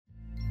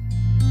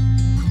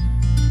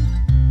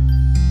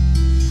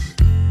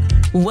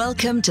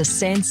Welcome to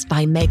Sense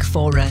by Meg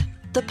Faure,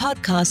 the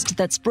podcast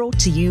that's brought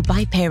to you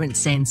by Parent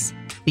Sense,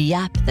 the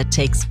app that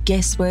takes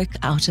guesswork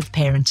out of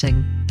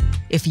parenting.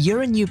 If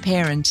you're a new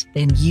parent,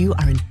 then you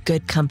are in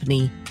good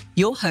company.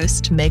 Your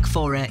host, Meg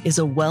Faure, is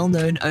a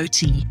well-known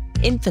OT,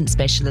 infant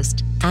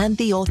specialist, and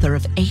the author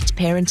of 8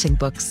 parenting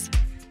books.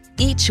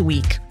 Each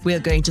week, we're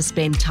going to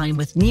spend time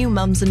with new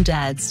mums and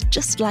dads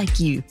just like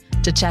you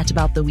to chat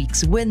about the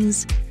week's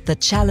wins, the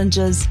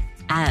challenges,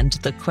 and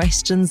the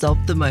questions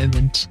of the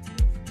moment.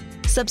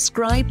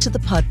 Subscribe to the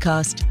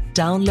podcast,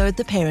 download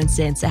the Parent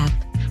Sense app,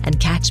 and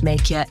catch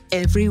Meg here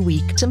every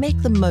week to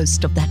make the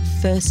most of that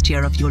first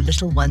year of your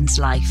little one's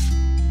life.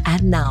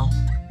 And now,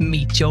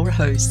 meet your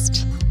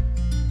host.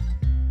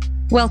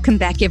 Welcome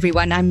back,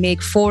 everyone. I'm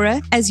Meg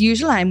Faure. As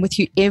usual, I'm with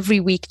you every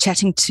week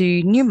chatting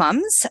to new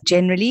mums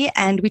generally,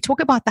 and we talk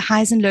about the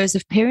highs and lows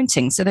of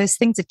parenting. So those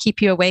things that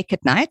keep you awake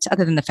at night,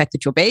 other than the fact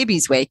that your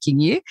baby's waking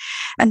you,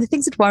 and the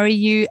things that worry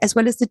you, as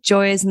well as the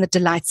joys and the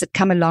delights that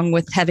come along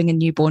with having a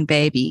newborn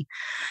baby.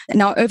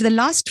 Now, over the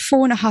last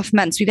 4.5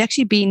 months, we've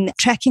actually been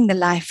tracking the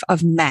life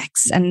of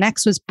Max, and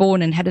Max was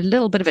born and had a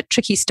little bit of a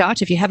tricky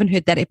start. If you haven't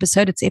heard that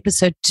episode, it's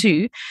episode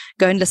 2.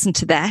 Go and listen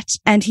to that.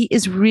 And he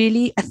is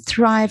really a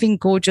thriving,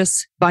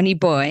 gorgeous bunny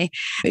boy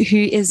who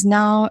is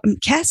now,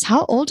 Cass,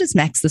 how old is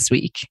Max this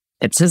week?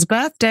 It's his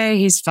birthday.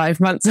 He's 5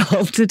 months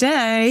old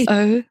today.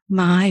 Oh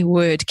my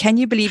word. Can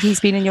you believe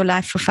he's been in your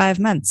life for 5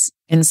 months?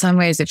 In some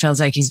ways, it feels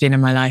like he's been in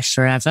my life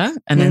forever.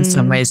 And in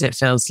some ways, it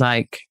feels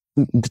like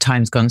the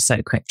time's gone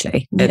so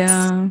quickly.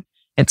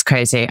 It's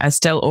crazy. I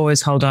still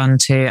always hold on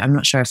to, I'm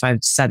not sure if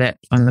I've said it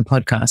on the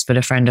podcast, but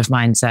a friend of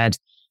mine said,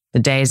 the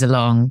days are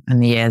long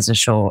and the years are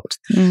short.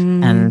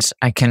 And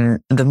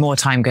the more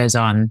time goes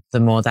on,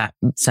 the more that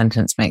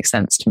sentence makes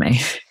sense to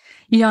me.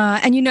 Yeah.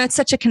 And it's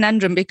such a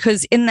conundrum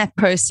because in that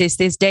process,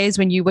 there's days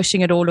when you're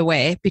wishing it all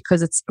away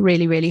because it's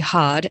really, really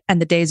hard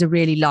and the days are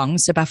really long.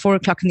 So by 4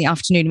 o'clock in the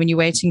afternoon, when you're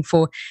waiting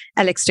for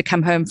Alex to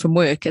come home from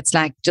work, it's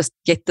like, just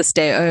get this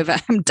day over.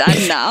 I'm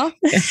done now.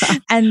 Yeah.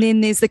 And then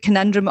there's the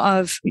conundrum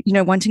of,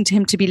 wanting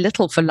him to be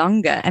little for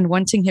longer and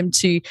wanting him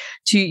to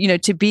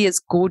be as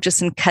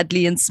gorgeous and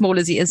cuddly and small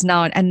as he is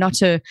now and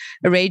not a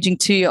raging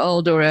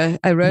 2-year-old or a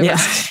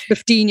robust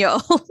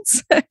 15-year-old.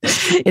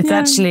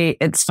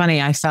 It's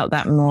funny. I felt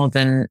that more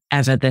than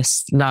ever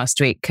this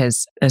last week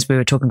because as we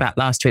were talking about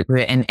last week, we were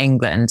in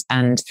England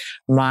and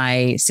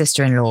my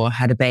sister-in-law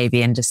had a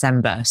baby in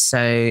December.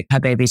 So her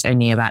baby's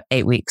only about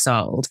 8 weeks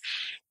old.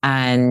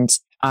 And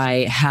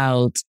I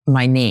held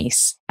my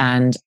niece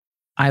and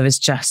I was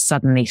just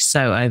suddenly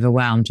so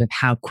overwhelmed with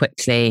how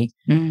quickly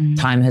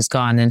time has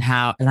gone and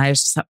I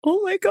was just like,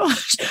 oh my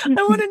gosh, I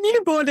want a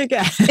newborn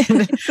again.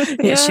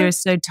 She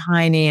was so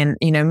tiny and,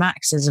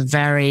 Max is a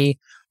very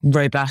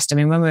robust. I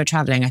mean, when we were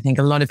traveling, I think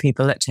a lot of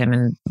people looked at him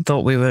and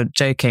thought we were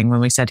joking when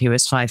we said he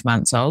was 5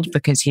 months old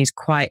because he's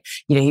quite,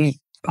 he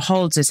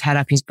holds his head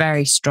up. He's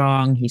very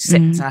strong. He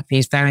sits up.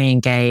 He's very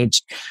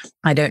engaged.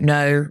 I don't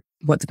know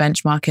what the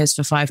benchmark is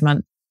for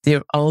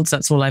 5-month-olds.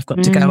 That's all I've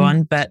got to go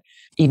on. But,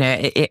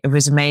 it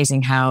was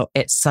amazing how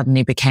it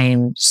suddenly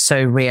became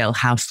so real,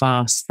 how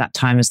fast that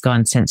time has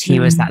gone since he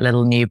was that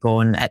little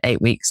newborn at 8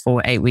 weeks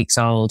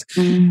old.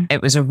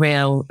 It was a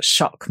real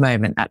shock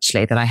moment,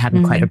 actually, that I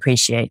hadn't quite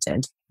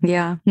appreciated.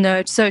 Yeah, no,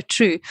 it's so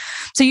true.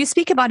 So you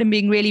speak about him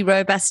being really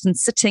robust and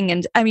sitting.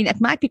 And I mean,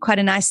 it might be quite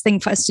a nice thing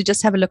for us to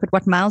just have a look at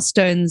what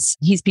milestones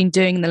he's been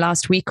doing in the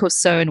last week or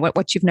so and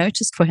what you've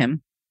noticed for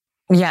him.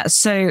 Yeah,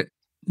 so,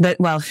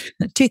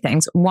 2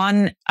 things.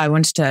 One, I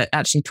wanted to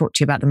actually talk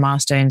to you about the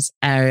milestones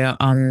area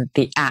on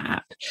the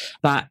app.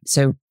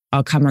 So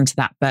I'll come on to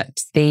that.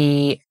 But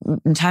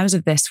in terms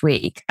of this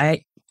week,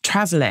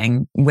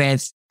 traveling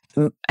with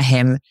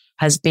him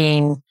has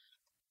been,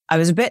 I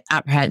was a bit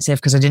apprehensive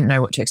because I didn't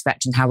know what to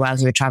expect and how well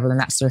he would travel and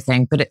that sort of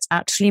thing. But it's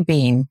actually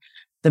been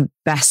the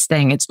best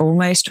thing. It's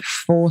almost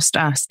forced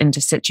us into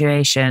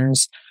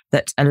situations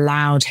that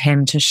allowed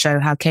him to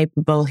show how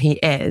capable he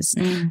is.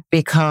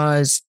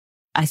 Because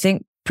I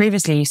think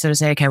previously you sort of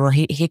say, okay, well,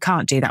 he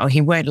can't do that or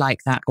he won't like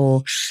that.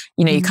 Or,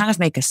 you kind of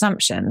make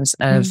assumptions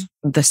of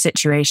the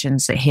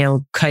situations that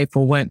he'll cope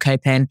or won't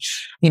cope in,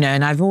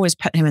 and I've always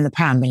put him in the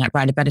pram, being like,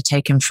 right, I better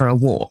take him for a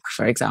walk,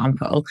 for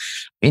example,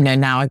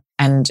 now,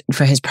 and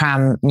for his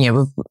pram,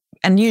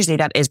 and usually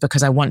that is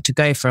because I want to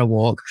go for a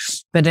walk.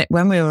 But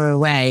when we were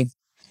away,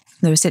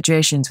 there were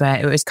situations where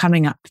it was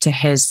coming up to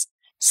his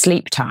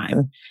sleep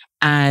time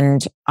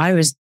and I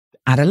was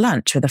at a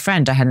lunch with a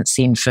friend I hadn't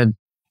seen for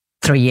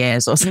 3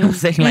 years or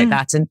something like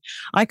that. And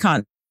I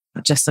can't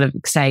just sort of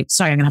say,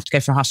 sorry, I'm going to have to go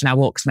for a half an hour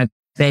walk because my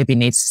baby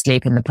needs to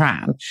sleep in the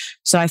pram.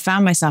 So I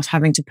found myself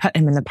having to put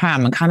him in the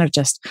pram and kind of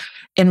just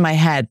in my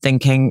head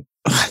thinking,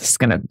 I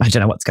don't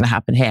know what's going to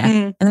happen here.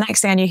 And the next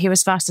thing I knew, he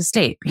was fast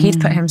asleep.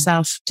 He'd put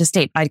himself to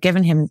sleep. I'd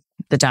given him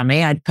the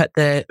dummy. I'd put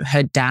the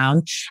hood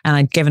down and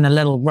I'd given a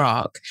little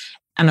rock.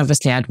 And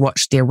obviously I'd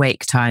watched the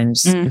awake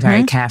times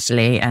very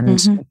carefully.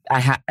 And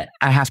I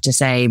have to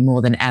say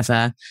more than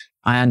ever,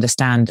 I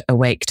understand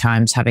awake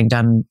times, having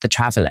done the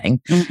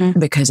traveling,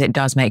 because it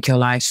does make your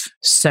life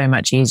so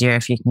much easier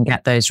if you can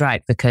get those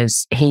right,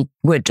 because he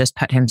would just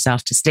put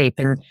himself to sleep.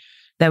 And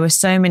there were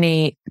so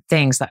many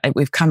things that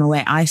we've come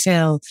away. I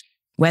feel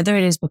whether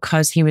it is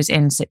because he was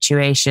in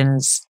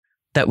situations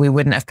that we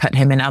wouldn't have put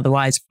him in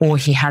otherwise, or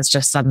he has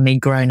just suddenly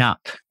grown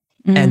up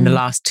in the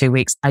last 2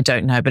 weeks. I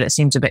don't know, but it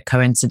seems a bit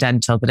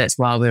coincidental, but it's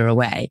while we were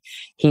away.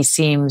 He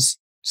seems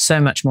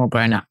so much more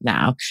grown up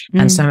now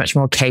and so much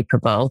more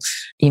capable,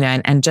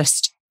 and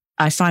just,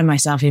 I find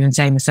myself even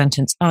saying the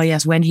sentence, oh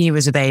yes, when he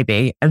was a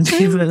baby, and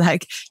people are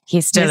like,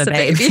 he's still a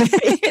baby.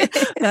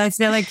 And I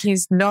feel like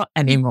he's not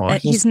anymore.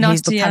 He's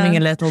becoming a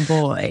little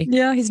boy.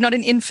 Yeah, he's not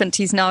an infant.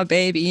 He's now a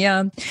baby.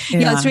 Yeah,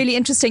 it's really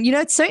interesting.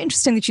 It's so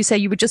interesting that you say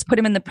you would just put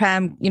him in the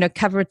pram,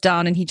 cover it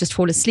down and he'd just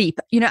fall asleep.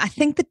 I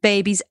think that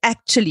babies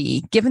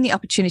actually, given the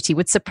opportunity,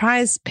 would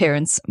surprise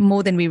parents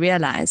more than we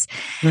realize.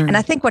 And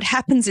I think what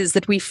happens is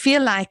that we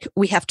feel like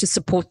we have to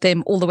support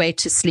them all the way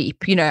to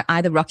sleep,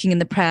 either rocking in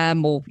the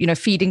pram or,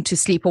 feeding to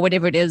sleep or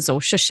whatever it is, or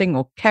shushing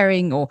or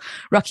carrying or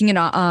rocking in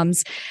our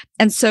arms.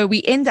 And so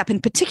we end up,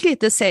 and particularly at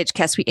this age,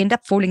 Cass, we end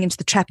up falling into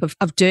the trap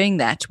of doing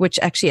that, which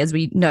actually, as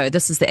we know,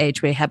 this is the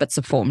age where habits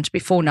are formed.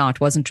 Before now, it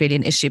wasn't really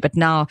an issue, but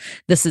now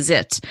this is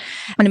it.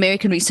 An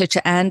American researcher,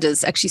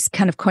 Anders, actually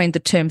kind of coined the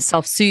term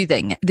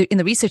self-soothing. In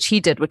the research he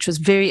did, which was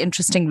very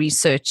interesting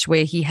research,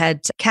 where he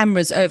had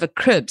cameras over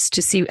cribs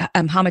to see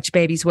how much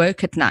babies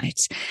woke at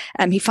night.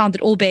 He found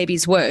that all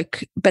babies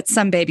woke, but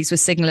some babies were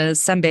signalers,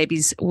 some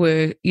babies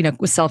were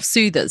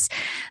self-soothers.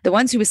 The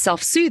ones who were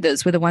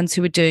self-soothers were the ones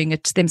who were doing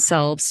it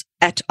themselves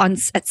at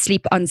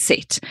sleep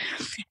onset.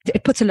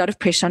 It puts a lot of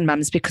pressure on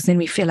mums, because then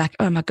we feel like,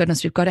 oh my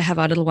goodness, we've got to have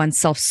our little ones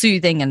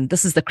self-soothing, and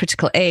this is the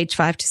critical age,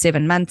 5 to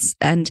 7 months,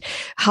 and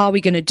how are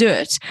we going to do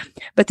it?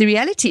 But the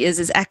reality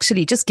is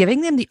actually just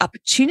giving them the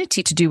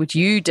opportunity to do what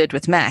you did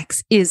with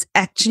Max is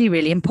actually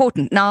really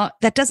important. Now,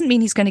 that doesn't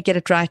mean he's going to get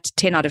it right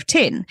 10 out of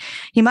 10.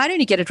 He might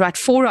only get it right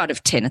 4 out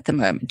of 10 at the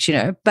moment,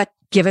 but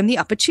give him the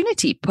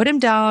opportunity, put him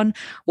down,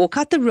 walk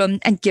out the room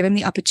and give him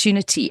the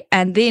opportunity,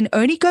 and then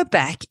only go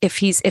back if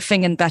he's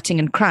effing and butting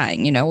and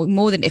crying,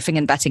 more than effing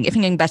and butting.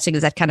 Effing and butting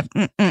is that kind of,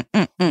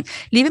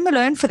 leave him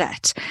alone for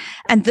that.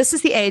 And this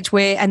is the age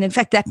where, and in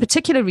fact, that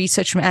particular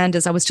research from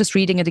Anders, I was just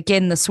reading it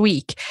again this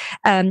week,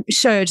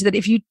 showed that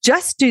if you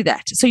just do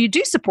that, so you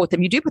do support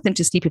them, you do put them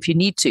to sleep if you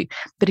need to,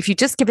 but if you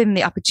just give them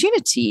the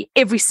opportunity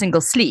every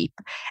single sleep,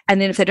 and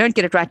then if they don't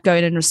get it right, go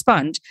in and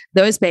respond,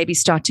 those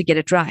babies start to get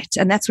it right.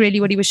 And that's really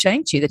what he was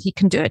showing to you, that he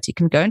can do it. He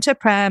can go into a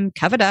pram,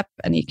 covered up,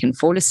 and he can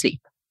fall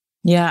asleep.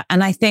 Yeah.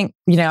 And I think,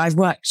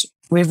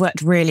 we've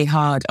worked really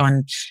hard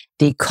on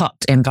the cot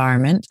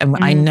environment. And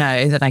I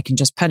know that I can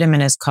just put him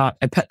in his cot.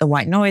 I put the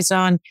white noise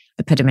on.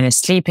 I put him in his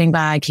sleeping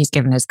bag. He's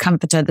given his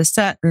comforter. There's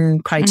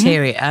certain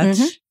criteria.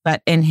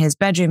 But in his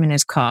bedroom, in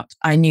his cot,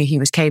 I knew he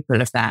was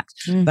capable of that.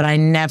 But I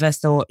never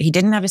thought, he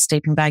didn't have his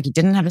sleeping bag. He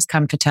didn't have his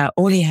comforter.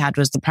 All he had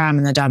was the pram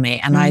and the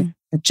dummy. And I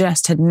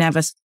just had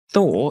never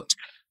thought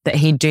that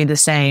he'd do the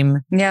same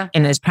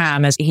in his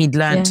pram as he'd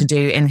learned to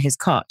do in his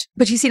cot.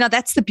 But you see, now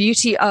that's the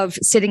beauty of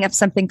setting up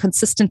something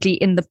consistently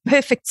in the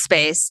perfect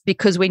space,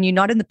 because when you're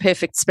not in the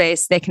perfect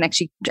space, they can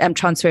actually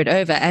transfer it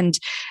over. And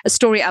a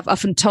story I've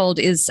often told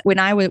is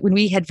when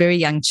we had very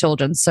young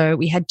children. So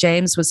we had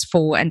James was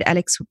 4 and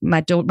Alex,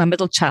 my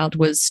middle child,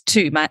 was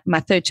 2. My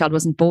third child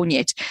wasn't born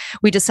yet.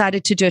 We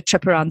decided to do a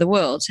trip around the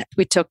world.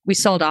 We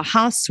sold our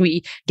house,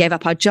 we gave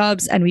up our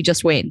jobs, and we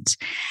just went.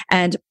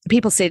 And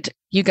people said,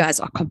 you guys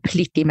are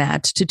completely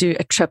mad to do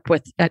a trip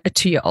with a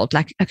 2-year-old.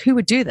 Like who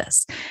would do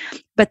this?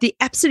 But the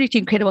absolutely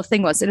incredible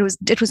thing was that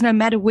it was no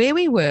matter where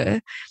we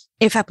were,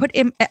 if I put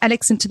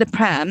Alex into the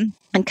pram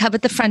and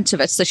covered the front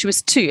of it, so she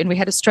was 2 and we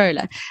had a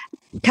stroller,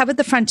 covered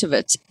the front of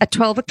it at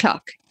 12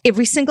 o'clock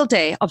every single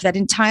day of that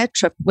entire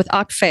trip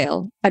without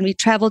fail, and we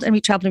traveled and we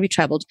traveled and we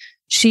traveled,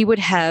 she would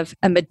have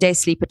a midday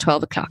sleep at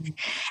 12 o'clock.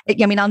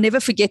 I mean, I'll never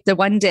forget the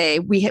one day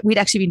we'd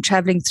actually been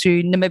traveling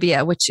through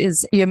Namibia, which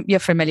is, you're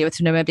familiar with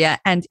Namibia,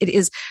 and it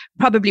is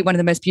probably one of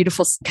the most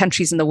beautiful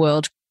countries in the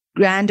world.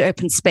 Grand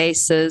open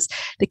spaces.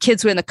 The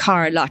kids were in the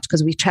car a lot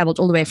because we traveled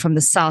all the way from the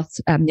south,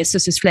 near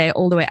Sossusvlei,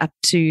 all the way up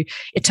to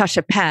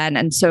Etosha Pan.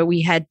 And so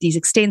we had these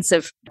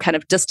extensive kind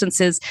of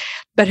distances,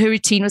 but her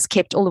routine was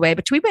kept all the way.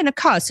 But we were in a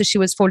car, so she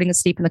was falling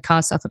asleep in the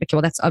car. So I thought, okay,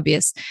 well, that's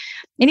obvious.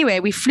 Anyway,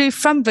 we flew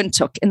from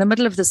Windhoek in the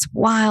middle of this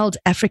wild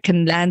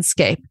African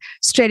landscape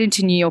straight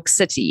into New York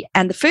City.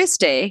 And the first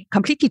day,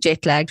 completely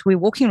jet lagged, we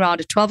were walking around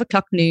at 12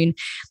 o'clock noon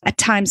at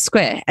Times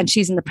Square. And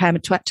she's in the pram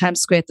at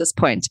Times Square at this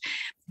point.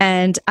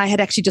 And I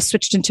had actually just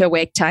switched into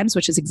awake times,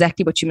 which is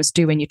exactly what you must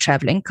do when you're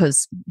traveling,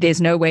 because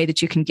there's no way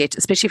that you can get,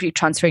 especially if you're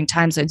transferring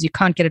time zones, you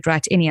can't get it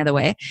right any other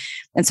way.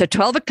 And so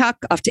 12 o'clock,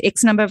 after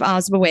X number of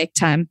hours of awake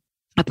time,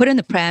 I put her in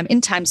the pram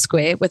in Times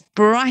Square with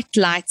bright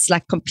lights,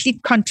 like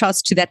complete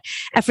contrast to that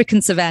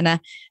African savannah,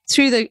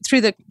 threw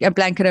the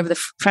blanket over the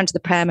front of the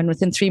pram, and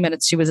within 3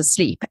 minutes she was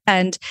asleep.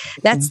 And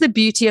that's the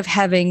beauty of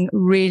having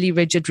really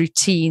rigid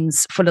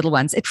routines for little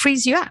ones. It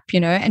frees you up,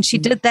 and she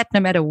did that no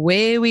matter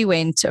where we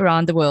went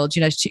around the world.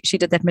 She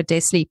did that midday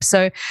sleep.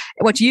 So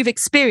what you've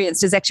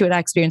experienced is actually what I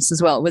experienced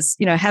as well, was,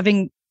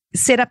 having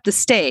set up the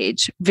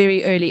stage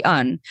very early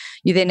on,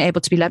 you're then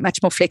able to be much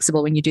more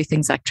flexible when you do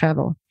things like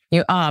travel.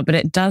 You are, but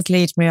it does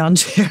lead me on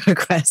to a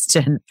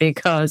question,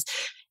 because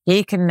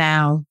he can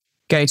now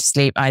go to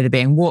sleep either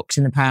being walked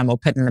in the pram or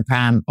put in the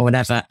pram or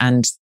whatever,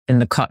 and in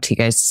the cot he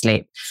goes to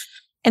sleep.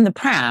 In the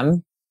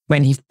pram,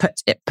 when he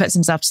puts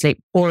himself to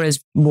sleep or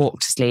is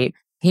walked to sleep,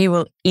 he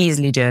will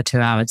easily do a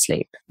 2-hour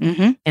sleep.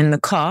 Mm-hmm. In the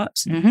cot,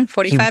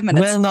 45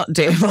 minutes. Will not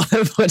do more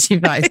than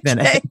 45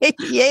 minutes.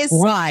 Yes.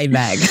 Why,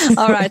 Meg?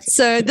 All right.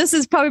 So this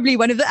is probably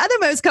one of the other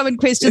most common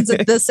questions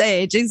at this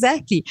age.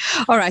 Exactly.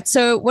 All right.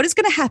 So what is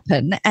going to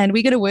happen, and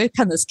we're going to work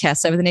on this,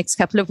 Cass, over the next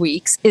couple of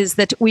weeks, is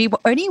that we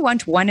only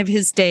want one of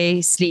his day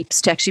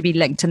sleeps to actually be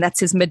linked, and that's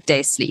his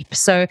midday sleep.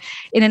 So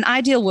in an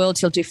ideal world,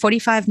 he'll do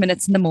 45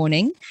 minutes in the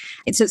morning.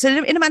 So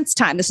in a month's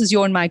time, this is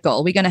your and my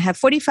goal. We're going to have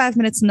 45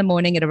 minutes in the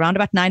morning at around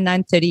about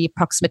 9:30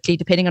 approximately,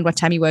 depending on what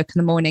time you work in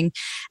the morning.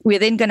 We're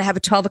then going to have a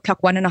 12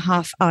 o'clock,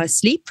 1.5 hour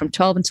sleep from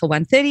 12 until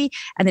 1:30.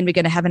 And then we're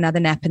going to have another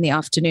nap in the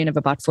afternoon of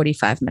about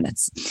 45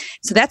 minutes.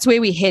 So that's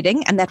where we're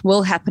heading. And that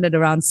will happen at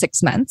around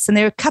 6 months. And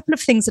there are a couple of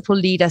things that will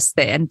lead us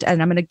there. And I'm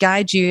going to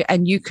guide you,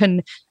 and you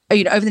can,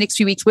 over the next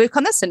few weeks, work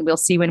on this, and we'll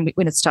see when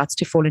it starts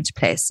to fall into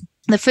place.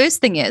 The first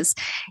thing is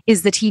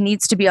that he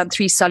needs to be on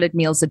 3 solid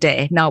meals a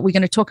day. Now, we're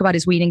going to talk about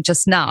his weaning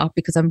just now,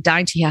 because I'm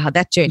dying to hear how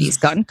that journey's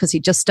gone, because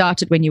he just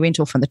started when you went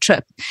off on the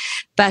trip.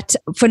 But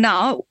for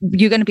now,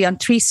 you're going to be on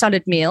 3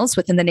 solid meals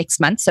within the next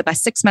month. So by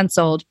 6 months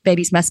old,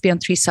 babies must be on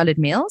 3 solid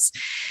meals.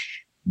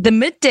 The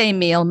midday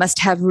meal must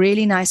have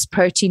really nice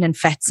protein and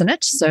fats in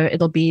it. So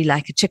it'll be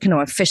like a chicken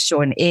or a fish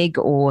or an egg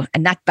or a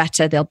nut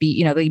butter. There'll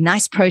be,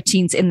 nice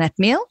proteins in that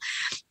meal.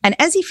 And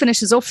as he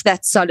finishes off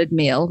that solid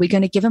meal, we're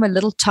going to give him a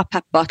little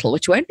top-up bottle,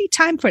 which won't be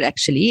time for it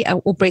actually,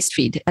 or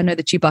breastfeed. I know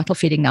that you're bottle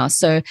feeding now.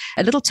 So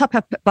a little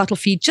top-up bottle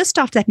feed just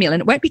after that meal. And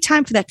it won't be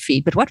time for that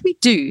feed. But what we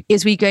do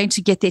is we're going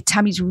to get their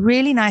tummies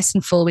really nice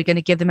and full. We're going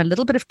to give them a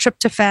little bit of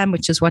tryptophan,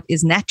 which is what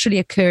is naturally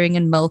occurring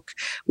in milk.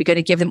 We're going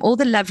to give them all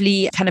the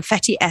lovely kind of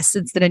fatty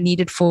acids that are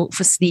needed for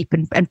sleep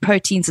and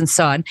proteins and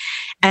so on.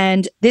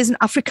 And there's an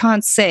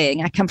Afrikaans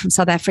saying, I come from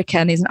South Africa,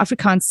 and there's an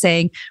Afrikaans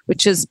saying,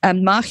 which is,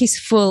 maag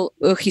is vol,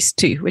 oog is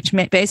toe, which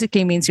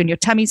basically means when your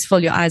tummy's full,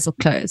 your eyes will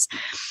close.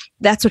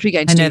 That's what we're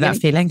going to do. I know that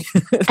feeling.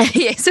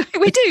 Yes,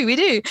 we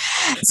do.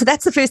 So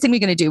that's the first thing we're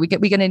going to do.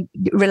 We're going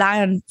to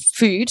rely on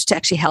food to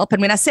actually help.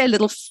 And when I say a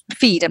little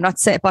feed, I'm not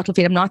saying bottle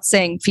feed, I'm not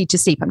saying feed to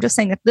sleep. I'm just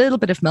saying a little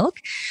bit of milk.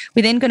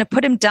 We're then going to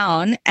put him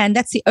down, and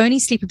that's the only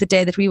sleep of the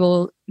day that we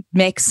will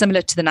make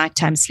similar to the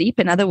nighttime sleep.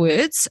 In other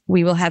words,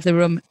 we will have the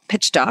room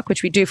pitch dark,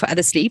 which we do for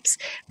other sleeps,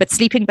 but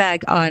sleeping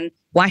bag on,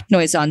 white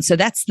noise on. So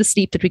that's the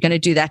sleep that we're going to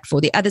do that for.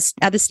 The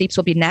other sleeps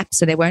will be naps,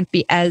 so they won't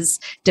be as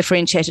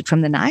differentiated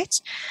from the night.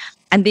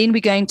 And then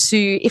we're going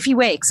to, if he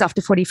wakes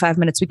after 45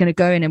 minutes, we're going to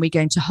go in and we're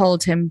going to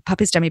hold him, pop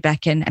his dummy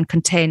back in, and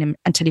contain him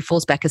until he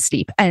falls back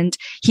asleep. And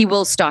he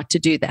will start to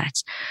do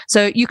that.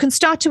 So you can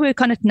start to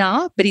work on it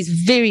now, but he's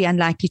very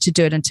unlikely to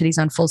do it until he's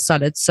on full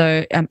solid.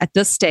 So at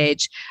this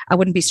stage, I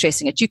wouldn't be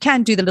stressing it. You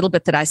can do the little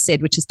bit that I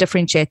said, which is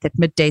differentiate that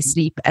midday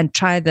sleep and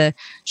try the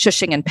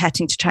shushing and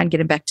patting to try and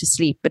get him back to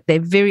sleep. But they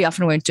very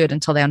often won't do it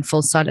until they're on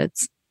full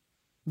solids.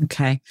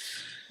 Okay.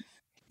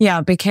 Yeah,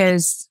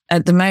 because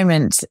at the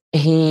moment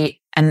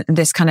and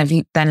this kind of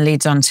then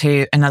leads on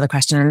to another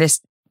question. And this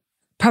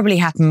probably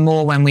happened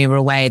more when we were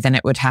away than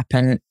it would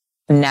happen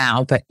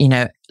now. But,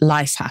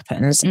 life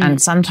happens.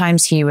 And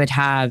sometimes he would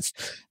have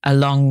a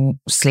long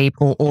sleep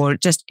or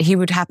just he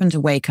would happen to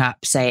wake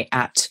up, say,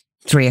 at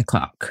 3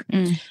 o'clock.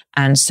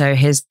 And so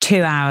his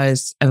 2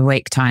 hours of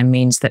wake time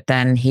means that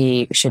then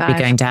he should be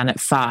going down at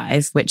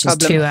 5, which is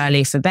too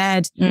early for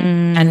bed.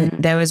 And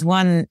there was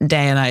one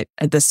day,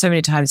 and there's so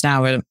many times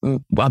now where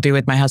I'll be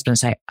with my husband and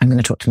say, I'm going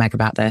to talk to Meg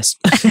about this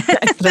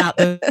throughout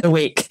the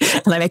week.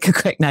 And I make a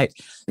quick note,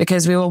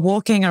 because we were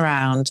walking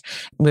around,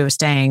 we were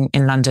staying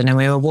in London, and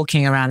we were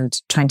walking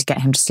around trying to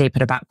get him to sleep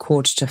at about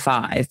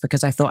 4:45,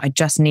 because I thought I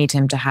just need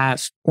him to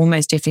have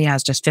almost, if he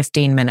has just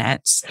 15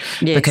 minutes,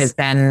 because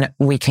then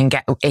we can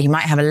he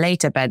might have a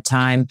later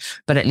bedtime,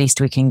 but at least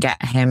we can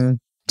get him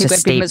to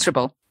sleep. He won't be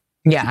miserable.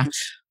 Yeah.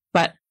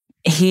 But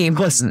he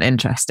wasn't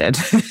interested.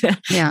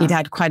 He'd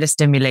had quite a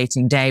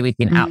stimulating day. We'd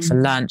been out for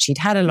lunch. He'd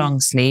had a long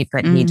sleep,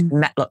 but he'd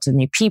met lots of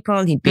new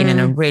people. He'd been in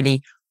a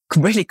really,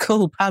 really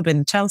cool pub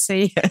in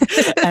Chelsea.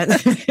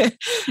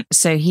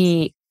 So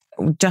he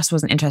just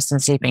wasn't interested in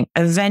sleeping.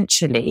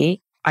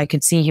 Eventually, I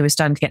could see he was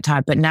starting to get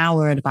tired, but now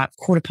we're at about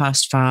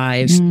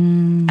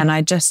 5:15. And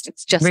I just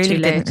really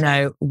didn't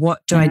know,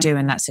 what do I do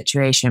in that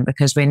situation?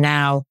 Because we're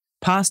now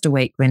past a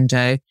wake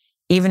window.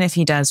 Even if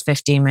he does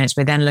 15 minutes,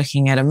 we're then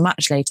looking at a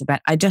much later bed.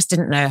 I just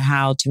didn't know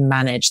how to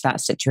manage that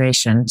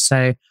situation.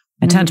 So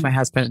I turned to my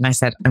husband and I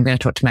said, I'm going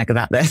to talk to Meg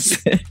about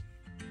this.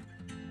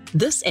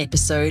 This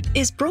episode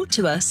is brought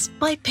to us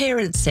by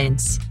Parent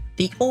Sense,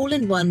 the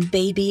all-in-one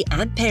baby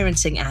and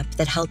parenting app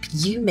that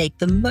helps you make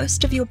the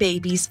most of your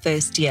baby's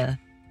first year.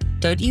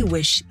 Don't you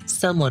wish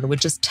someone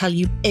would just tell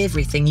you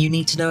everything you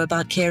need to know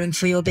about caring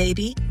for your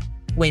baby?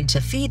 When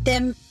to feed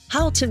them,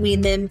 how to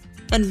wean them,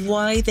 and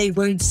why they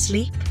won't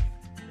sleep?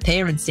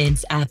 Parent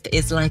Sense app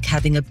is like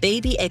having a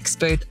baby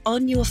expert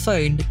on your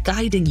phone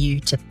guiding you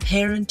to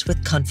parent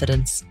with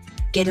confidence.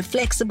 Get a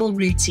flexible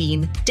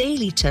routine,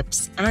 daily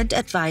tips, and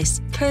advice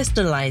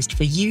personalized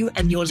for you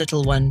and your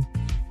little one.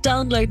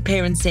 Download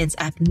Parent Sense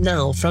app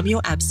now from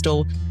your app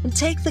store and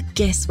take the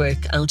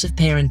guesswork out of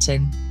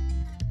parenting.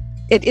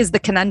 It is the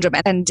conundrum,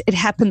 and it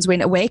happens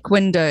when awake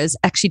windows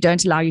actually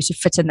don't allow you to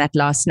fit in that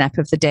last nap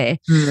of the day.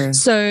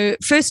 So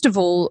first of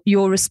all,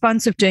 your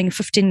response of doing a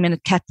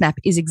 15-minute cat nap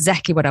is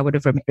exactly what I would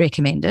have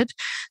recommended.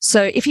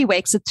 So if he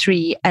wakes at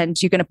 3 and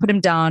you're going to put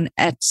him down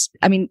at,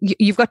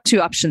 you've got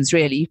two options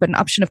really. You've got an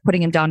option of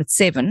putting him down at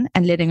 7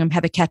 and letting him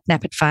have a cat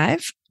nap at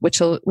 5, which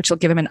will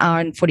give him an hour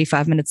and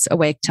 45 minutes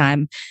awake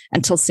time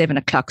until 7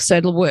 o'clock. So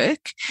it'll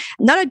work.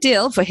 Not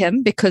ideal for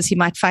him because he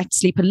might fight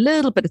sleep a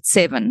little bit at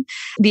 7.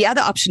 The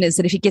other option is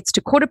that if he gets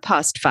to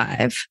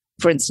 5:15,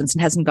 for instance,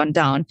 and hasn't gone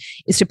down,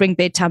 is to bring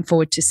bedtime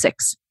forward to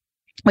 6,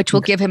 which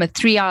will give him a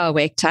 3-hour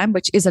wake time,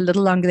 which is a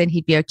little longer than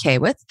he'd be okay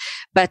with.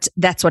 But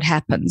that's what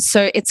happens.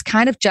 So it's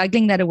kind of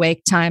juggling that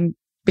awake time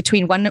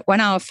between 1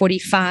 hour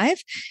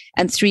 45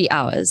 and 3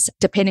 hours,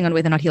 depending on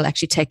whether or not he'll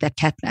actually take that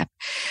cat nap.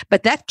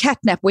 But that cat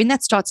nap, when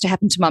that starts to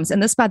happen to moms,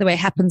 and this, by the way,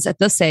 happens at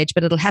this age,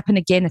 but it'll happen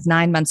again at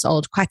 9 months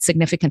old quite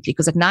significantly,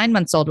 because at 9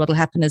 months old, what will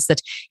happen is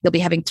that he'll be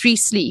having 3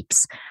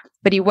 sleeps,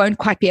 but he won't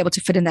quite be able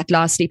to fit in that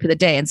last sleep of the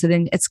day. And so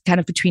then it's kind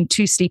of between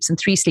 2 sleeps and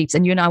 3 sleeps.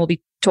 And you and I will be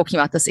talking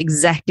about this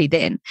exactly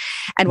then.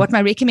 And what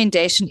my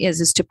recommendation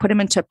is to put him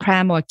into a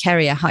pram or a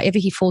carrier, however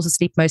he falls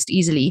asleep most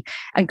easily,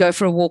 and go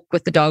for a walk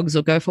with the dogs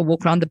or go for a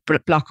walk around the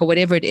block or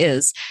whatever it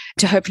is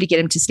to hopefully get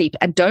him to sleep.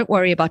 And don't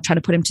worry about trying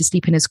to put him to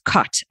sleep in his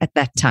cot at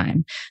that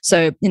time.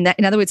 So in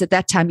other words, at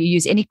that time, you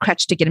use any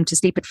crutch to get him to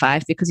sleep at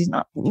 5 because he's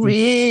not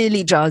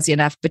really drowsy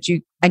enough, but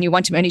you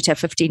want him only to have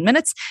 15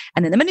 minutes.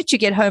 And then the minute you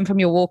get home from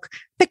your walk,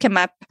 pick him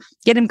up,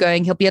 get him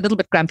going. He'll be a little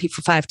bit grumpy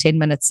for 5-10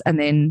 minutes, and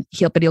then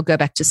he'll go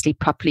back to sleep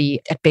properly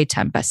at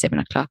bedtime by 7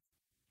 o'clock.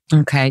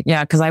 Okay.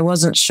 Yeah. Because I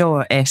wasn't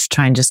sure if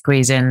trying to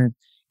squeeze in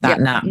that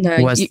nap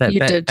was you the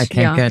bit. Did,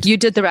 okay, good. You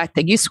did the right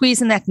thing. You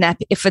squeeze in that nap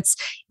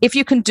if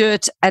you can do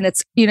it, and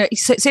it's,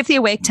 so if the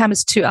awake time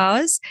is 2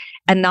 hours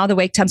and now the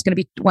wake time is going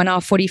to be 1 hour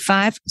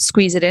 45,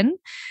 squeeze it in.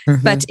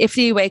 But if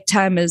the awake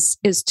time is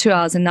 2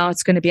 hours and now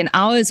it's going to be an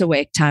hour's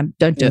awake time,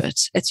 don't do it.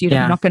 You're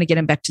not going to get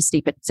him back to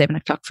sleep at 7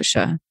 o'clock for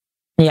sure.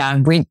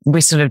 Yeah,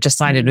 we sort of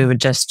decided we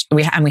would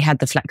we had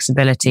the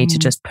flexibility to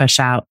just push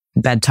out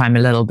bedtime a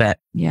little bit.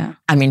 Yeah.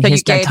 So you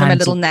gave him a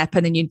little nap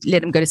and then you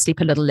let him go to sleep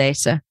a little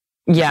later.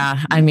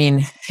 Yeah.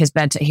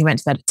 He went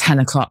to bed at 10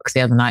 o'clock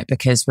the other night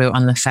because we were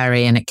on the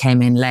ferry and it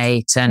came in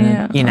late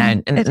and,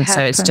 and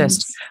so it's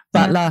just,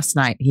 but last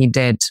night he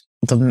did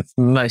the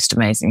most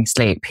amazing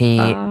sleep. He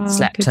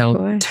slept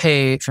till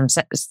 2, from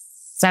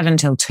 7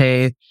 till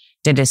 2,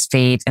 did his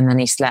feed, and then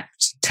he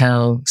slept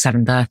till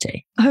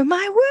 7:30. Oh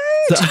my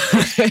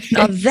word.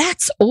 Now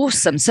that's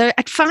awesome. So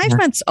at 5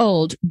 months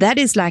old, that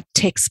is like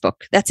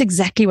textbook. That's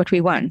exactly what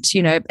we want,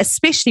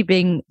 especially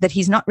being that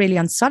he's not really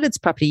on solids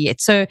properly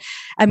yet. So,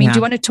 do you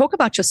want to talk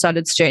about your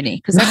solids journey?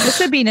 Because that's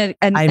also been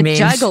a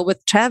juggle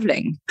with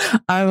traveling.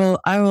 I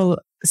will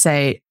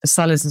say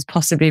solids has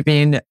possibly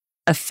been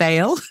a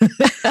fail.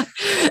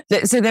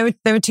 So there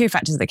were 2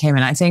 factors that came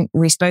in. I think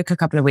we spoke a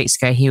couple of weeks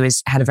ago. He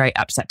had a very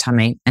upset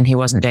tummy and he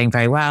wasn't doing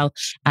very well.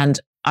 And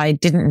I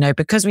didn't know,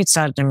 because we'd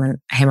started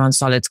him on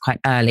solids quite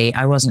early,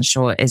 I wasn't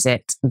sure, is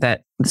it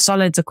that the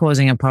solids are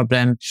causing a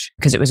problem?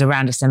 Because it was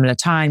around a similar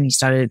time. He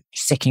started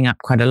sicking up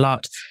quite a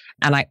lot.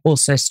 And I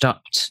also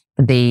stopped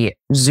the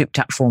zooped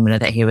up formula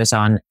that he was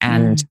on.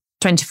 And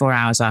 24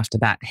 hours after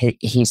that,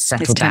 he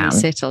settled down.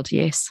 Settled,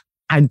 yes.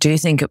 I do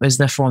think it was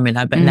the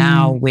formula, but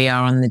now we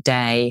are on the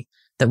day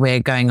that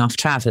we're going off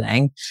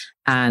traveling,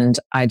 and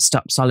I'd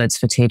stopped solids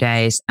for 2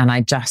 days, and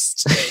I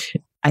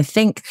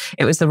think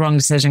it was the wrong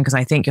decision, because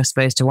I think you're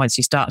supposed to, once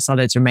you start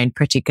solids, remain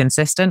pretty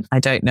consistent.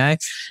 I don't know.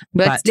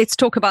 But let's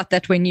talk about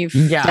that when you've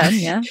done,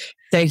 yeah.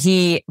 So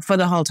for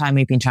the whole time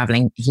we've been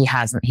traveling,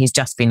 he's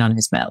just been on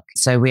his milk.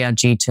 So we are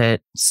due to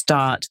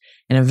start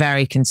in a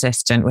very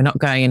consistent, we're not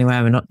going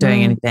anywhere, we're not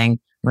doing anything.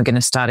 We're going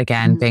to start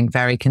again, being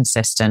very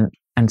consistent,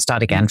 and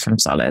start again from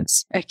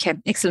solids. Okay,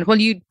 excellent.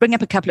 Well, you bring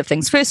up a couple of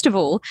things. First of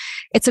all,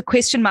 it's a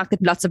question mark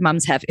that lots of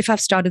mums have. If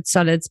I've started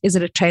solids, is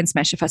it a train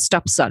smash if I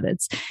stop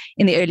solids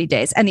in the early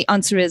days? And the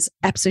answer is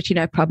absolutely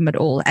no problem at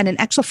all. And in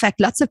actual fact,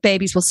 lots of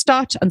babies will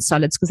start on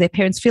solids because their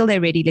parents feel they're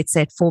ready, let's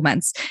say at 4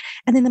 months.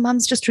 And then the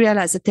mums just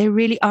realize that they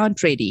really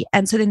aren't ready.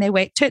 And so then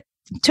they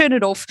turn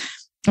it off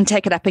and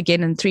take it up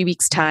again in 3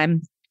 weeks'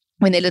 time.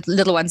 when they're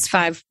little ones,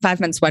 five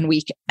months, 1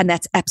 week, and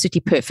that's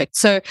absolutely perfect.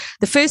 So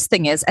the first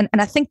thing is, and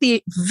I think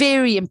the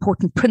very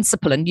important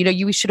principle, and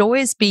you should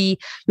always be,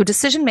 your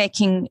decision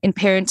making in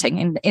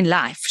parenting in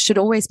life should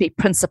always be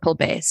principle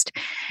based.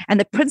 And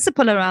the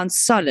principle around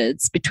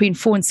solids between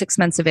 4 and 6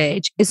 months of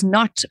age is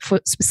not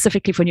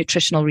specifically for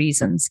nutritional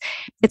reasons.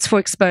 It's for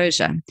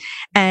exposure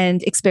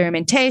and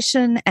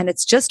experimentation, and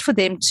it's just for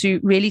them to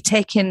really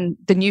take in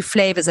the new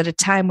flavors at a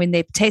time when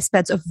their taste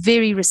buds are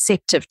very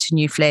receptive to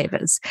new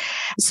flavors.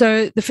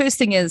 So the first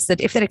thing is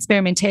that if that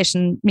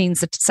experimentation means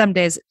that some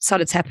days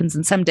solids happens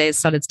and some days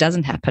solids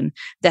doesn't happen,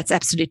 that's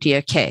absolutely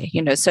okay.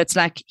 So it's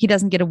like he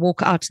doesn't get a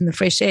walk out in the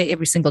fresh air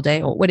every single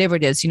day or whatever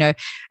it is,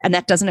 and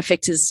that doesn't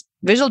affect his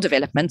visual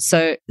development.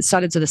 So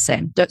solids are the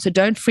same. So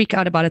don't freak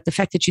out about it. The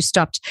fact that you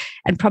stopped,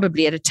 and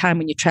probably at a time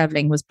when you're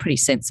traveling, was pretty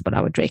sensible,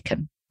 I would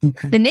reckon.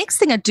 Okay. The next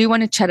thing I do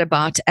want to chat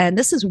about, and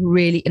this is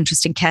really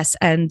interesting, Cass,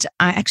 and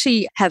I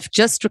actually have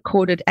just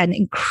recorded an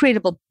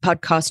incredible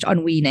podcast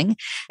on weaning.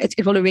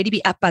 It will already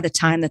be up by the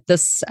time that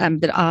this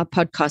that our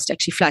podcast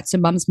actually flies. So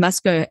mums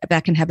must go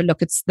back and have a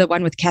look. It's the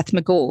one with Kath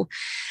McGaw.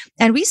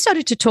 And we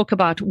started to talk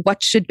about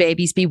what should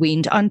babies be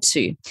weaned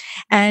onto.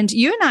 And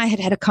you and I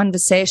had a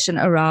conversation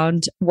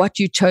around what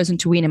you'd chosen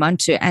to wean them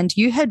onto. And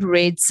you had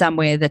read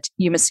somewhere that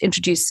you must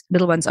introduce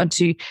little ones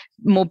onto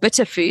more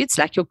bitter foods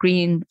like your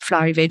green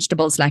floury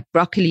vegetables like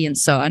broccoli and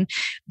so on,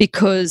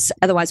 because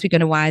otherwise we're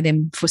going to wire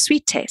them for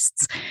sweet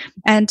tastes.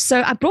 And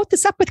so I brought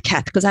this up with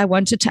Kath because I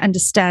wanted to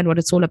understand what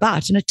it's all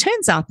about. And it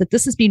turns out that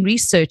this has been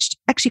researched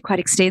actually quite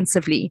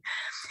extensively.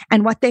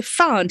 And what they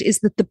found is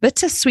that the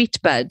bitter sweet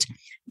bud,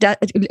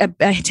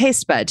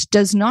 taste bud,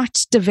 does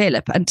not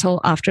develop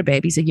until after a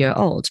baby's a year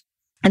old.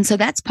 And so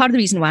that's part of the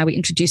reason why we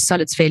introduce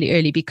solids fairly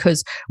early,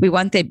 because we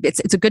want them,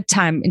 it's a good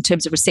time in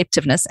terms of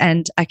receptiveness.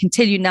 And I can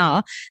tell you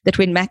now that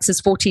when Max is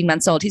 14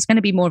 months old, he's going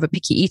to be more of a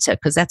picky eater,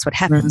 because that's what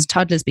happens. Mm-hmm.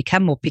 Toddlers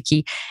become more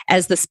picky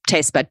as this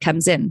taste bud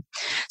comes in.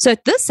 So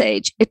at this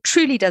age, it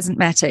truly doesn't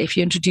matter if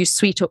you introduce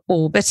sweet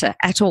or bitter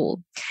at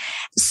all.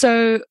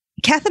 So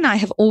Kath and I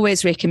have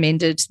always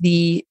recommended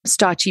the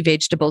starchy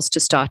vegetables to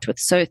start with.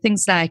 So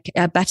things like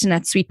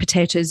butternut, sweet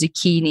potato,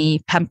 zucchini,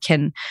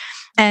 pumpkin.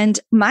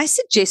 And my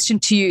suggestion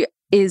to you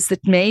is that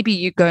maybe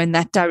you go in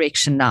that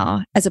direction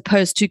now, as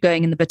opposed to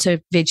going in the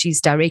bitter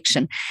veggies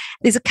direction.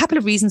 There's a couple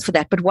of reasons for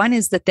that, but one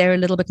is that they're a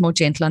little bit more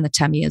gentle on the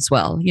tummy as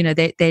well.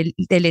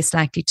 They're less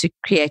likely to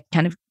create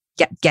kind of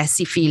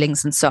gassy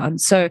feelings and so on.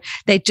 So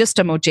they just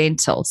are more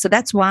gentle. So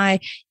that's why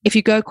if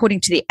you go according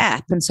to the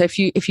app, and so if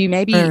you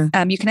maybe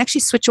you can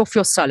actually switch off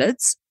your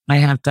solids. I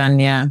have done,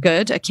 yeah.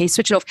 Good. Okay,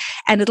 switch it off.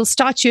 And it'll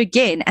start you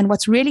again. And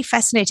what's really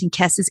fascinating,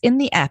 Cass, is in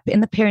the app, in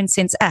the Parent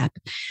Sense app,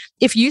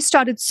 if you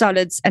started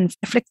solids and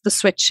flicked the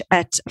switch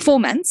at 4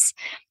 months,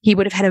 he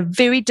would have had a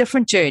very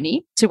different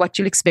journey to what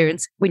you'll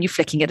experience when you're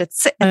flicking it at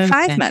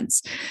 5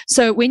 months.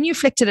 So when you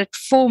flicked it at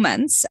 4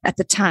 months at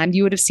the time,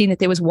 you would have seen that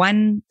there was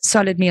one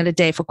solid meal a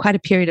day for quite a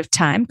period of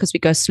time, because we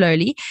go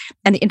slowly,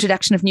 and the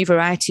introduction of new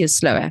variety is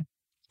slower.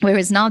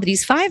 Whereas now that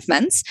he's 5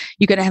 months,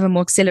 you're going to have a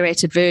more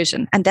accelerated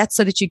version. And that's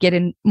so that you get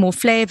in more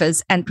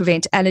flavors and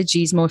prevent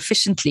allergies more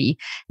efficiently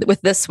with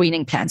this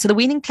weaning plan. So the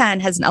weaning plan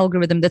has an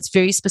algorithm that's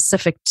very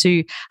specific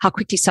to how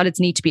quickly solids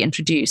need to be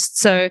introduced.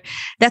 So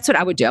that's what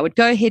I would do. I would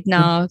go ahead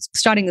now,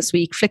 starting this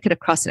week, flick it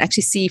across and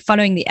actually see,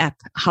 following the app,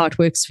 how it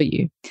works for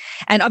you.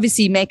 And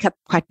obviously make up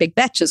quite big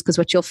batches, because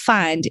what you'll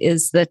find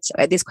is that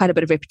there's quite a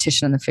bit of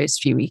repetition in the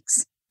first few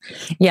weeks.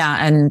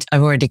 Yeah. And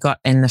I've already got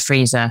in the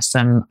freezer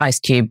some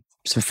ice cube,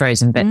 some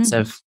frozen bits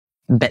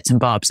and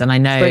bobs. And I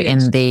know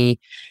in the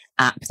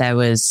app there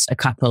was a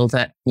couple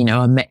that,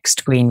 are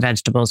mixed green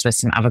vegetables with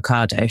some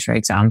avocado, for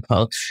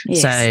example.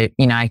 Yes. So,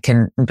 I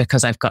can,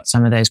 because I've got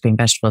some of those green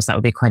vegetables, that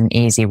would be quite an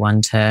easy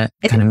one to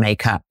kind of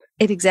make up.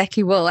 It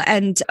exactly will.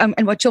 And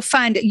what you'll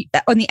find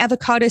on the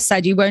avocado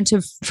side, you won't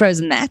have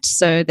frozen that.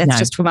 So that's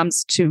just for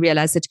mums to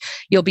realize that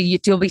you'll be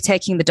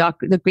taking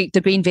the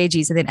green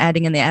veggies and then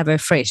adding in the avo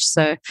fresh.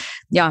 So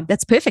yeah,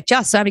 that's perfect.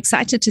 Yeah. So I'm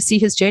excited to see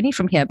his journey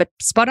from here, but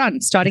spot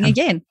on, starting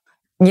again.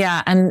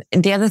 Yeah. And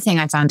the other thing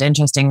I found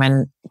interesting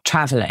when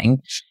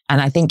traveling,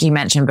 and I think you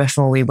mentioned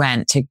before we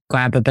went to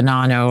grab a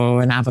banana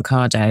or an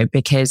avocado,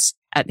 because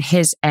at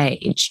his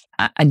age,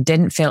 I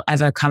didn't feel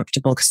ever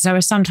comfortable, because there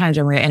were some times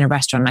when we were in a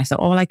restaurant and I thought,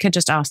 well, I could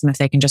just ask them if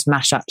they can just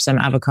mash up some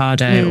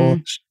avocado,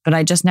 but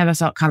I just never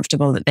felt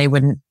comfortable that they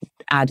wouldn't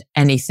add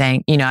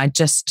anything.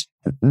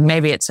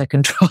 Maybe it's a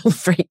control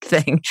freak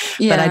thing,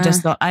 but I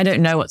just thought, I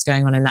don't know what's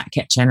going on in that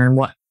kitchen, and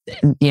what,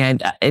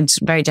 it's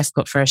very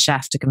difficult for a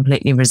chef to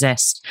completely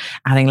resist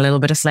adding a little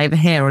bit of flavor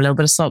here or a little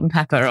bit of salt and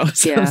pepper or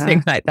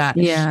something like that.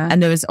 Yeah.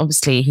 And there was,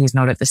 obviously, he's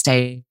not at the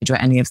stage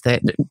where any of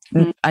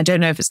I don't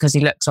know if it's because he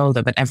looks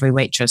older, but every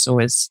waitress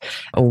or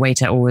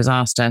waiter always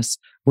asked us,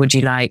 would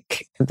you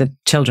like the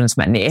children's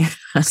menu? I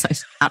was like,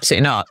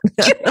 absolutely not.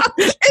 You're not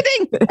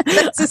kidding.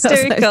 That's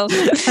hysterical.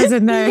 I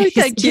said, no,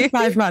 thank you.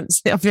 5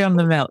 months. I'll be on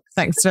the milk.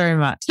 Thanks very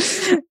much.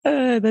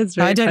 That's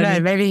very I don't funny. know.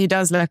 Maybe he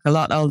does look a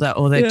lot older,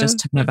 or they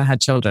just have never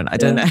had children. I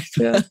don't know.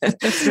 Yeah,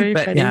 that's very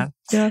funny.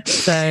 Yeah.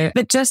 So,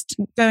 but just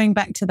going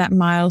back to that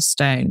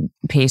milestone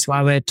piece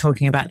while we're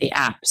talking about the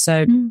app.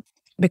 So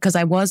because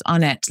I was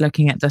on it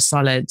looking at the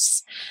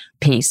solids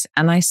piece,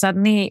 and I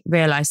suddenly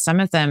realized some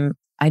of them,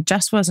 I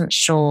just wasn't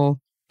sure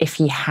if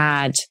he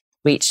had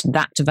reached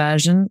that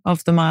version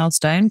of the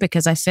milestone,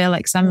 because I feel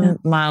like some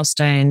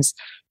milestones,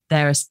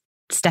 there are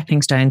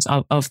stepping stones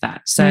of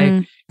that.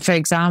 So for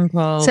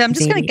example, so I'm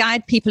just going to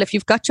guide people. If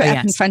you've got your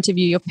app in front of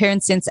you, your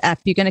Parent Sense app,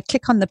 you're going to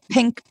click on the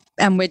pink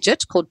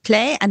widget called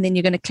play, and then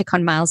you're going to click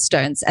on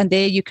milestones, and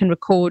there you can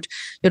record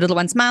your little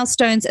one's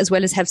milestones as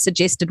well as have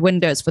suggested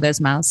windows for those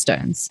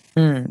milestones.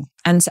 And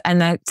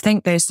I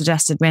think those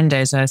suggested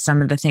windows are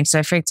some of the things.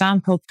 So for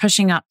example,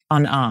 pushing up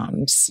on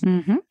arms.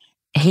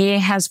 He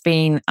has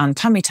been on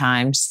tummy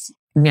times,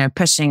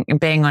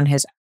 being on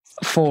his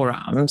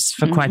forearms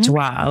for quite a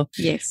while.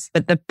 Yes.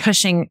 But the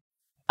pushing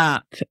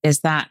up, is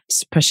that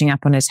pushing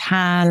up on his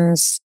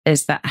hands?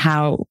 Is that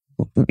how,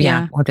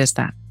 what is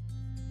that?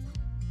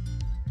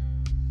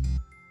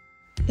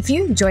 If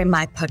you enjoy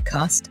my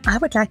podcast, I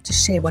would like to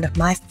share one of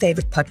my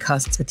favorite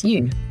podcasts with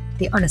you,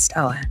 The Honest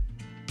Hour.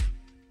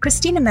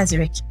 Christina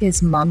Mazurik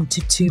is mom to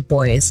 2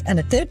 boys and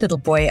a 3rd little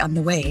boy on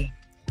the way.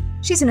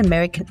 She's an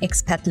American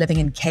expat living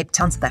in Cape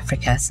Town, South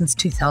Africa since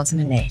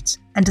 2008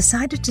 and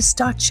decided to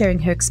start sharing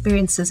her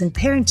experiences in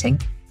parenting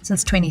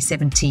since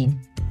 2017.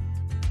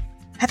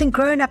 Having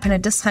grown up in a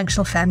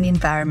dysfunctional family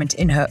environment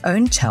in her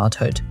own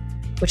childhood,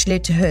 which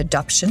led to her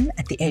adoption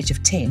at the age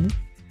of 10,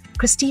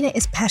 Christina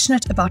is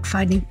passionate about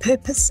finding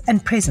purpose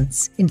and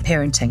presence in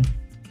parenting,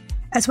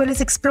 as well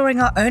as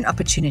exploring our own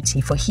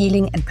opportunity for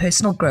healing and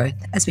personal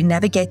growth as we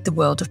navigate the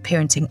world of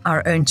parenting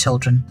our own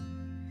children.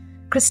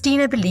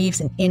 Christina believes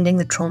in ending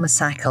the trauma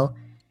cycle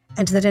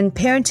and that in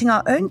parenting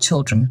our own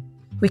children,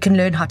 we can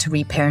learn how to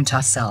reparent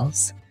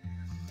ourselves.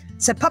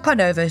 So pop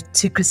on over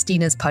to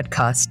Christina's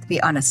podcast,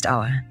 The Honest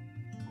Hour.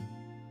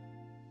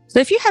 So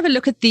if you have a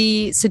look at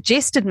the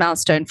suggested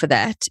milestone for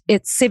that,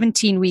 it's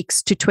 17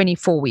 weeks to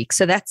 24 weeks.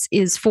 So that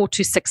is 4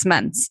 to 6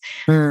 months.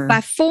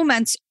 By 4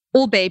 months,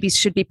 all babies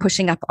should be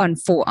pushing up on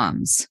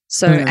forearms.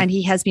 So, and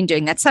he has been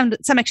doing that. Some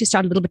actually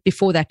start a little bit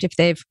before that if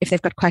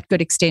they've got quite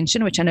good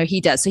extension, which I know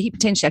he does. So he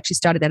potentially actually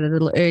started that a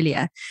little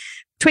earlier.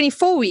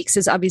 24 weeks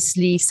is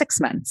obviously 6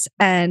 months,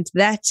 and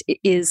that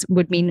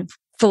would mean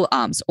full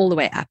arms all the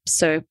way up.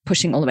 So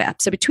pushing all the way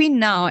up. So between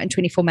now and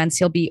 24 months,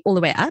 he'll be all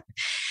the way up.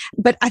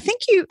 But I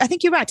think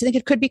you're right. I think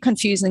it could be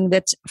confusing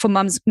that for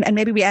mums, and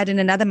maybe we add in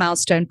another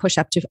milestone, push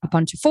up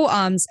onto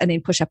forearms and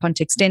then push up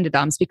onto extended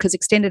arms, because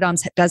extended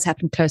arms does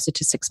happen closer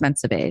to 6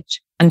 months of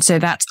age. And so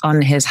that's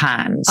on his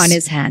hands. On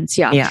his hands,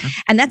 yeah.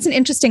 And that's an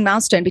interesting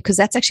milestone because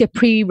that's actually a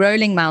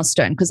pre-rolling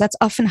milestone, because that's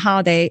often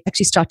how they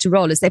actually start to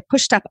roll, is they're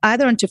pushed up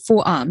either onto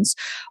forearms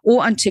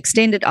or onto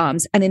extended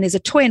arms. And then there's a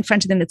toy in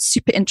front of them that's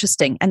super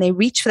interesting. And they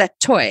reach for that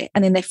toy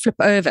and then they flip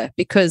over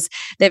because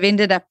they've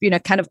ended up,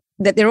 kind of,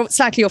 that they're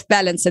slightly off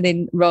balance and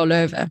then roll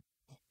over.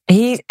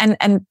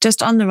 And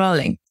just on the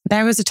rolling,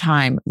 there was a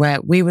time where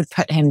we would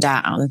put him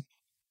down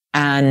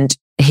and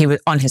he was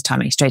on his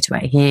tummy straight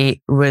away.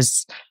 He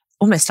was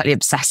almost slightly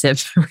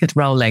obsessive with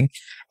rolling.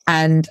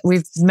 And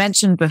we've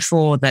mentioned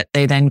before that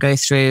they then go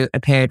through a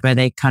period where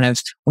they kind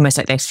of almost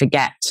like they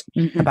forget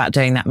about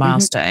doing that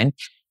milestone.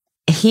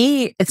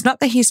 It's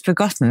not that he's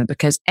forgotten,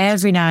 because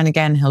every now and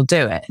again he'll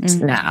do it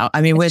now. I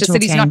mean, we're just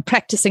talking, that he's not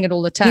practicing it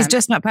all the time. He's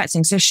just not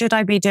practicing. So should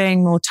I be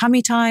doing more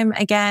tummy time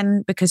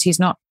again? Because he's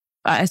not,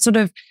 I sort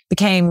of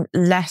became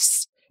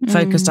less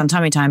focused on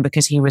tummy time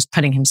because he was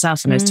putting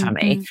himself in his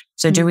tummy.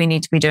 So do we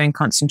need to be doing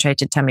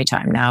concentrated tummy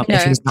time now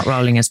if he's not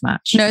rolling as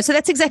much? No, so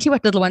that's exactly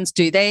what little ones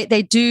do. They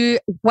do,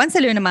 once they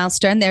learn a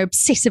milestone, they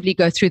obsessively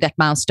go through that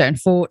milestone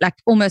for like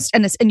almost,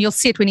 and you'll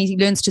see it when he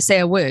learns to say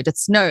a word.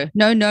 It's no.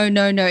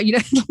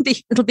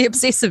 It'll be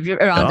obsessive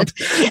around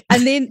it.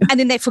 And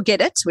then they forget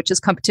it, which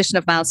is competition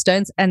of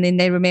milestones. And then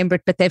they remember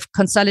it, but they've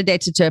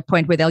consolidated to a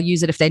point where they'll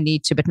use it if they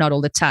need to, but not all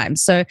the time.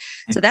 So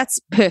that's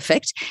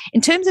perfect.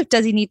 In terms of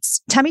does he need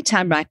tummy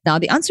time right now,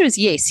 the answer is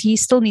yes, he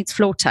still needs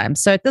floor time.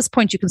 So at this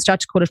point, you can start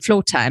to call it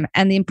floor time.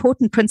 And the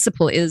important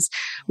principle is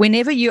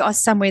whenever you are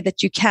somewhere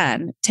that you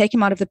can, take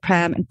him out of the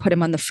pram and put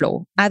him on the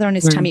floor, either on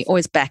his tummy or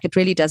his back. It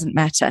really doesn't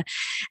matter.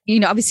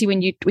 Obviously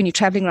when you're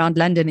traveling around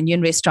London and you're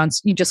in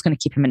restaurants, you're just going to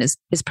keep him in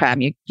his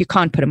pram. You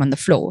can't put him on the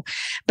floor.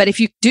 But if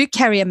you do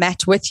carry a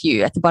mat with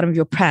you at the bottom of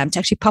your pram, to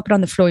actually pop it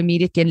on the floor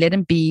immediately and let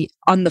him be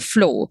on the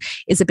floor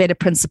is a better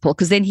principle,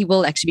 because then he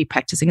will actually be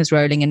practicing his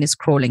rolling and his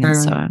crawling and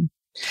so on.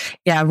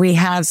 Yeah, we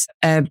have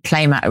a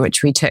playmat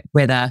which we took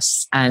with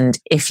us, and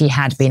if he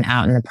had been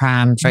out in the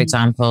pram, for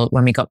example,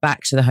 when we got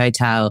back to the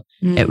hotel,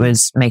 it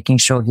was making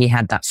sure he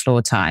had that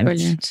floor time.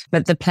 Brilliant.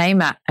 But the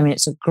playmat, I mean,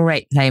 it's a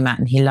great playmat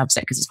and he loves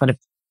it because it's got a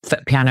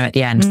foot piano at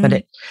the end,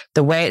 but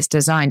the way it's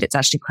designed, it's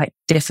actually quite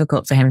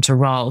difficult for him to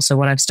roll. So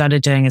what I've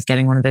started doing is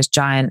getting one of those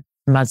giant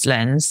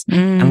muslins,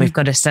 and we've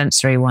got a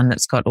sensory one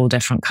that's got all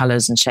different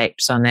colors and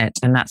shapes on it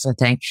and that sort of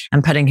thing,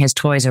 and putting his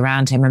toys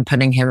around him and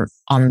putting him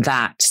on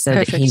that so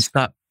that he's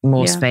got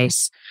more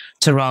space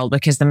to roll,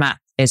 because the mat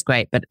is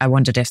great. But I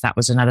wondered if that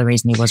was another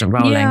reason he wasn't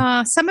rolling.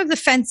 Yeah, some of the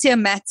fancier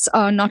mats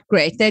are not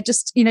great. They're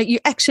just, you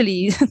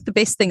actually, the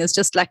best thing is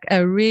just like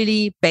a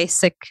really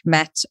basic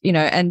mat,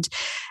 and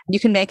you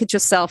can make it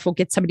yourself or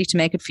get somebody to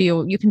make it for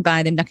you. You can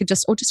buy them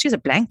or just use a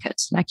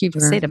blanket. Like you've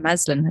said, a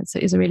muslin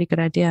is a really good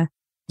idea.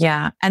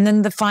 Yeah. And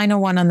then the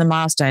final one on the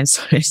milestones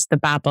is the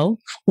babble.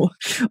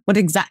 What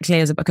exactly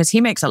is it? Because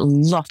he makes a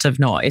lot of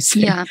noise.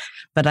 Yeah.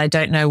 But I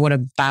don't know what a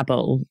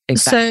babble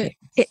exactly.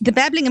 So the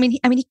babbling, I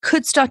mean, he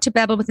could start to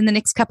babble within the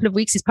next couple of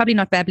weeks. He's probably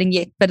not babbling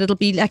yet, but it'll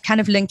be like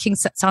kind of linking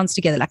sounds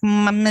together, like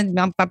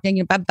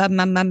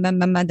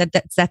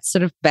that's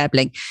sort of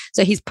babbling.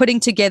 So he's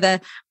putting together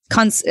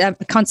a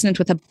consonant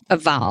with a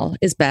vowel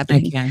is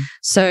babbling. Okay.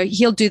 So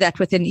he'll do that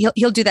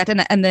he'll do that.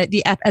 And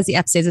the app, as the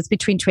app says, it's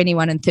between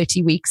 21 and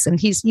 30 weeks. And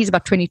he's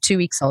about 22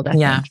 weeks old, I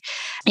think.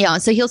 Yeah.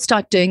 So he'll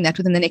start doing that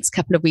within the next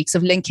couple of weeks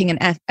of linking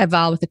a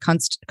vowel with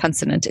a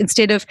consonant,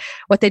 instead of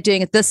what they're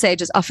doing at this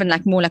age is often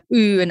like more like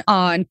ooh and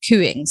ah and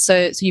cooing.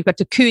 So you've got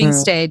the cooing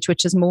stage,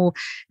 which is more,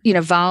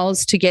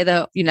 vowels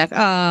together, like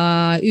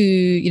ah,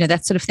 ooh,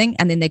 that sort of thing.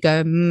 And then they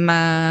go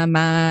ma,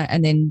 ma,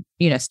 and then,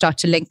 start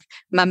to link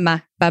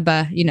mama,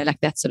 baba, like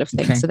that sort of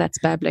thing. Okay. So that's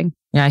babbling.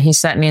 Yeah, he's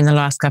certainly in the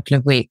last couple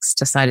of weeks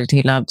decided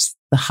he loves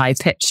the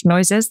high-pitched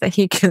noises that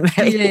he can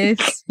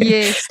make.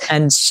 Yes.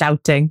 And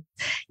shouting.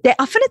 They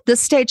often at this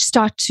stage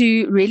start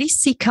to really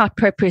seek out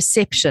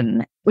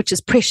proprioception, which is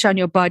pressure on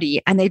your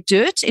body. And they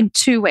do it in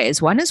two ways.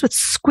 One is with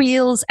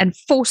squeals and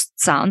forced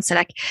sounds. So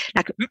like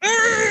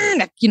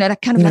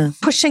kind of like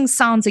pushing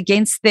sounds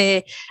against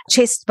their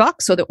chest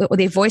box or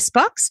their voice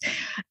box.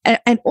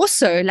 And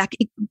also like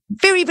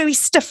very, very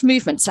stiff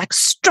movements, like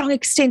strong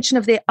extension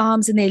of their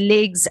arms and their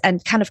legs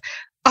and kind of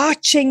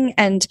arching,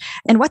 and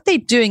what they're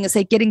doing is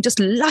they're getting just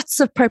lots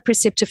of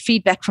proprioceptive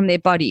feedback from their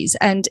bodies.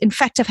 And in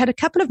fact, I've had a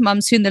couple of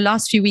mums who in the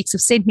last few weeks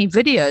have sent me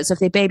videos of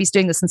their babies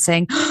doing this and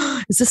saying,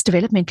 oh, is this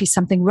developmentally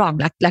something wrong?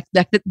 Like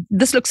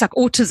this looks like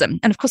autism.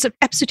 And of course it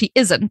absolutely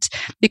isn't,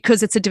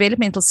 because it's a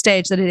developmental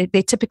stage that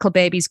their typical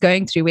baby's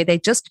going through, where they're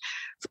just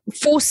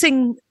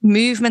forcing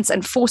movements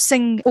and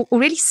forcing or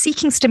really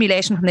seeking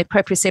stimulation from their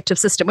proprioceptive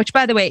system, which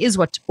by the way is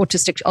what older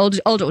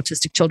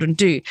autistic children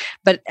do.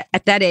 But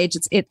at that age,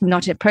 it's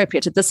not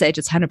appropriate. At this age,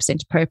 it's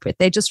 100% appropriate.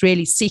 They're just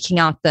really seeking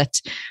out that,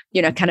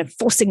 kind of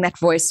forcing that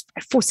voice,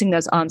 forcing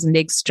those arms and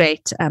legs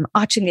straight,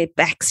 arching their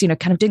backs,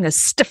 kind of doing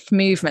those stiff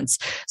movements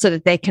so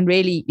that they can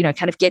really,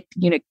 kind of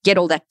get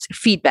all that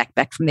feedback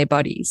back from their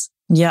bodies.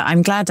 Yeah,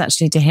 I'm glad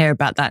actually to hear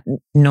about that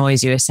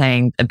noise you were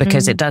saying,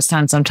 because it does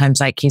sound sometimes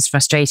like he's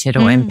frustrated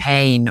or in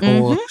pain,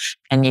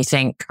 and you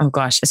think, oh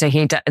gosh, so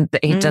he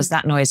does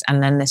that noise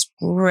and then this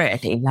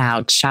really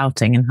loud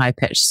shouting and high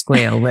pitched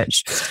squeal,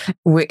 which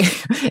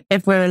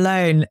if we're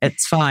alone,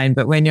 it's fine.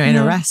 But when you're in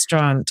a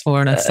restaurant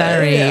or on a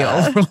ferry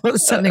or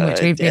something,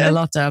 which we've been a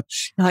lot of,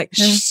 like,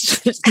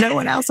 no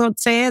one else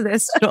wants to hear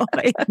this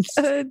noise.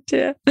 Oh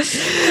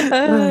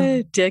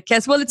dear,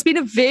 Cass. Well, it's been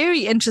a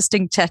very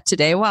interesting chat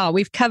today. Wow,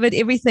 we've covered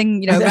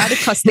everything, right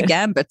across the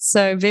gambit.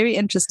 So very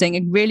interesting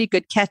and really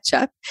good catch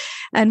up.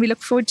 And we look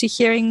forward to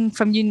hearing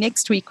from you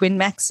next week when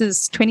Max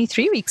is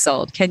 23 weeks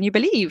old. Can you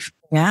believe?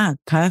 Yeah,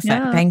 perfect.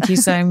 Yeah. Thank you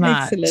so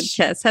much. Excellent,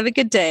 Cass. Have a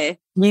good day.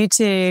 You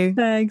too.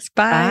 Thanks.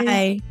 Bye.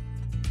 Bye.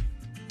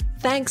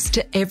 Thanks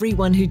to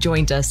everyone who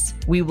joined us.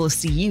 We will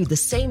see you the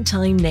same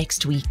time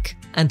next week.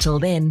 Until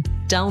then,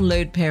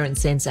 download Parent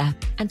Sense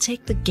app and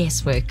take the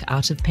guesswork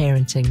out of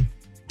parenting.